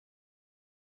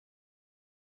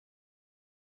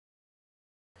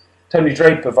Tony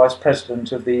Draper, Vice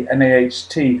President of the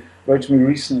NAHT, wrote to me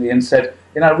recently and said,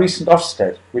 "In our recent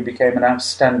Ofsted, we became an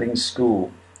outstanding school.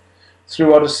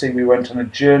 Through Odyssey, we went on a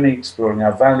journey exploring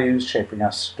our values, shaping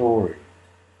our story.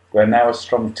 We're now a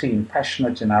strong team,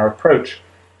 passionate in our approach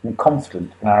and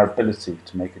confident in our ability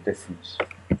to make a difference."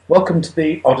 Welcome to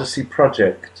the Odyssey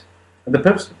Project. And the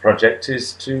purpose of the project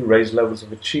is to raise levels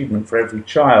of achievement for every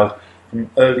child from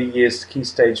early years to Key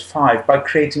Stage 5 by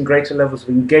creating greater levels of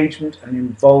engagement and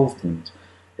involvement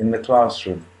in the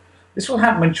classroom. This will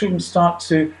happen when children start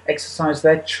to exercise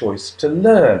their choice to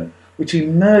learn, which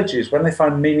emerges when they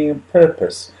find meaning and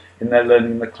purpose in their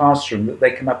learning in the classroom that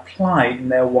they can apply in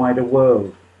their wider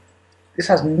world. This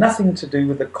has nothing to do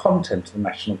with the content of the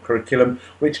national curriculum,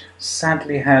 which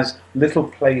sadly has little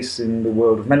place in the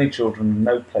world of many children and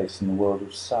no place in the world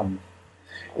of some.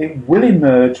 It will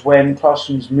emerge when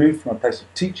classrooms move from a place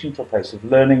of teaching to a place of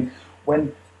learning,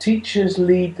 when teachers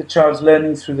lead the child's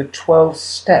learning through the 12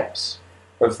 steps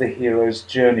of the hero's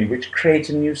journey, which create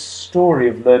a new story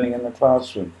of learning in the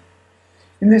classroom.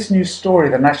 In this new story,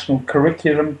 the national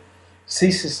curriculum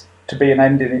ceases to be an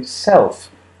end in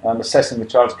itself, assessing the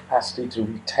child's capacity to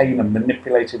retain and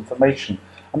manipulate information,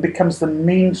 and becomes the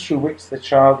means through which the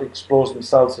child explores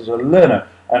themselves as a learner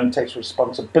and takes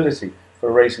responsibility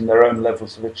for raising their own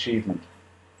levels of achievement.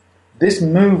 This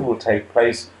move will take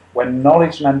place when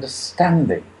knowledge and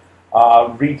understanding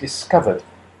are rediscovered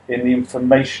in the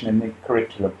information in the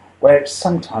curriculum, where it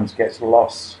sometimes gets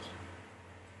lost.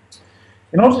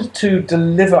 In order to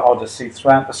deliver Odyssey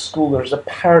throughout the school, there is a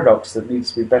paradox that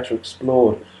needs to be better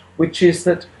explored, which is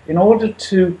that in order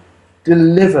to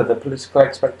deliver the political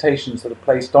expectations that are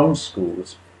placed on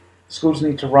schools, schools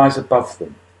need to rise above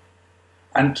them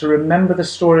and to remember the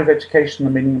story of education,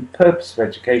 the meaning and purpose of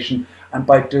education, and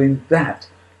by doing that,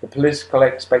 the political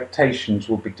expectations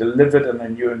will be delivered and a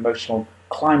new emotional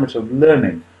climate of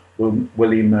learning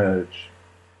will emerge.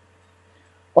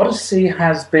 Odyssey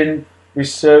has been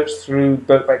researched through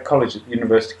Birkbeck College at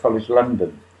University College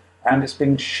London, and it's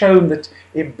been shown that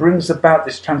it brings about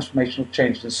this transformational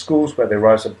change in schools where they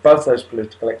rise above those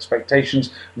political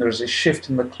expectations and there is a shift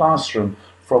in the classroom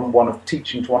from one of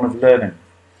teaching to one of learning.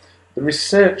 The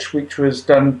research, which was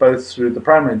done both through the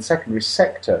primary and secondary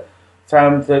sector,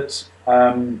 found that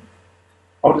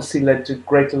Odyssey led to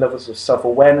greater levels of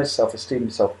self-awareness, self-esteem,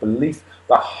 self-belief,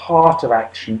 the heart of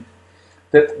action,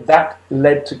 that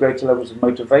led to greater levels of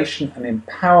motivation and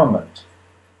empowerment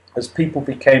as people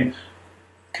became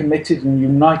committed and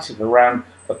united around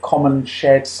a common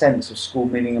shared sense of school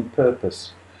meaning and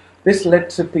purpose. This led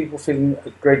to people feeling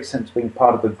a great sense of being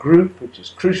part of a group, which is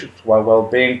crucial to our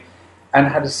well-being, and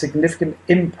had a significant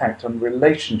impact on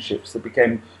relationships that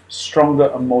became stronger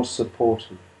and more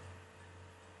supportive.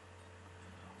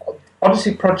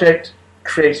 Odyssey Project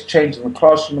creates change in the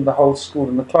classroom and the whole school.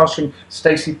 In the classroom,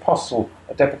 Stacey Postle,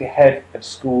 a deputy head at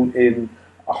school in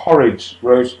Horridge,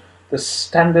 wrote, "The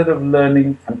standard of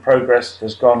learning and progress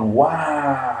has gone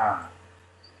wow."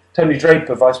 Tony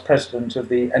Draper, Vice President of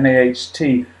the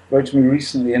NAHT, wrote to me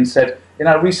recently and said, "In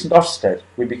our recent Ofsted,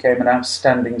 we became an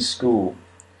outstanding school.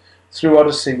 Through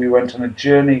Odyssey, we went on a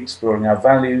journey exploring our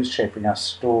values, shaping our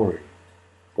story.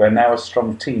 We're now a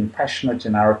strong team, passionate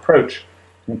in our approach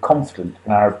and confident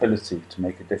in our ability to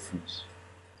make a difference."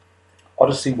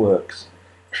 Odyssey works,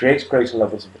 creates greater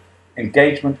levels of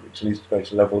engagement, which leads to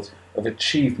greater levels of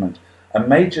achievement, and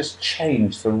may just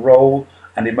change the role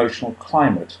and emotional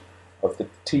climate of the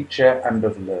teacher and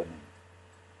of learning.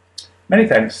 Many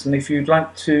thanks, and if you'd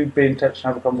like to be in touch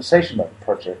and have a conversation about the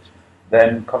project,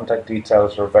 then contact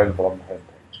details are available on the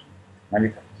homepage. Many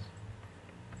thanks.